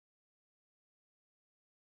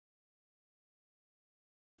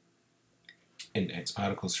In X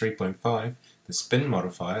Particles 3.5, the spin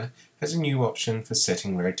modifier has a new option for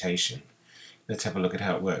setting rotation. Let's have a look at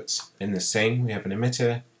how it works. In the scene, we have an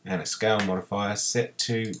emitter and a scale modifier set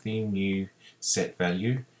to the new set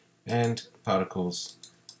value, and particles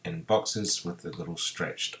in boxes with the little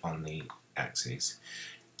stretched on the axes.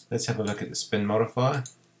 Let's have a look at the spin modifier.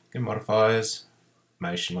 Get modifiers,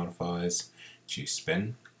 motion modifiers, choose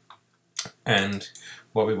spin. And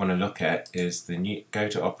what we want to look at is the new go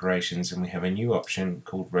to operations, and we have a new option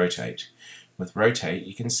called rotate. With rotate,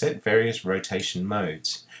 you can set various rotation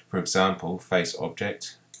modes. For example, face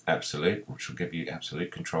object, absolute, which will give you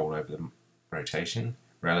absolute control over the rotation,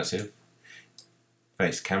 relative,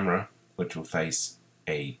 face camera, which will face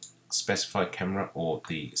a specified camera or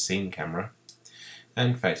the scene camera,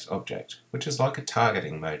 and face object, which is like a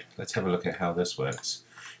targeting mode. Let's have a look at how this works.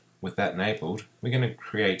 With that enabled, we're going to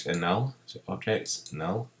create a null, so objects,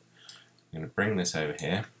 null. I'm going to bring this over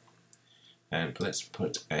here, and let's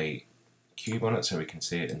put a cube on it so we can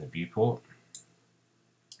see it in the viewport.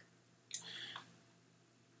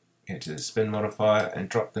 Get to the spin modifier and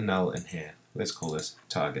drop the null in here. Let's call this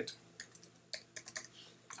target.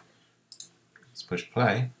 Let's push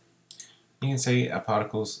play. You can see our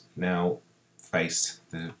particles now face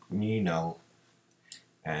the new null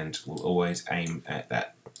and will always aim at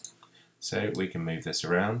that. So we can move this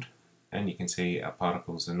around, and you can see our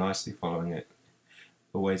particles are nicely following it,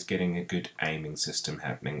 always getting a good aiming system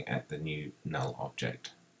happening at the new null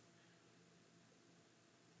object.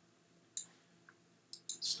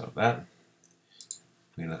 Stop that.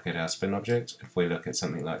 If we look at our spin object, if we look at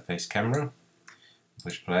something like face camera,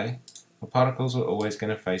 push play, the particles are always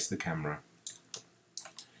going to face the camera.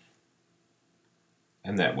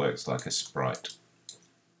 And that works like a sprite.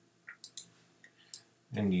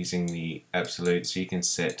 And using the absolute, so you can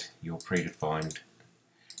set your predefined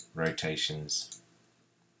rotations.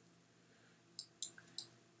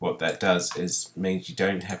 What that does is means you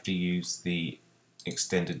don't have to use the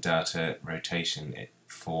extended data rotation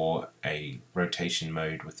for a rotation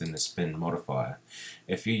mode within the spin modifier.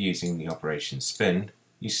 If you're using the operation spin,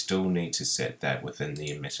 you still need to set that within the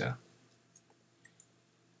emitter.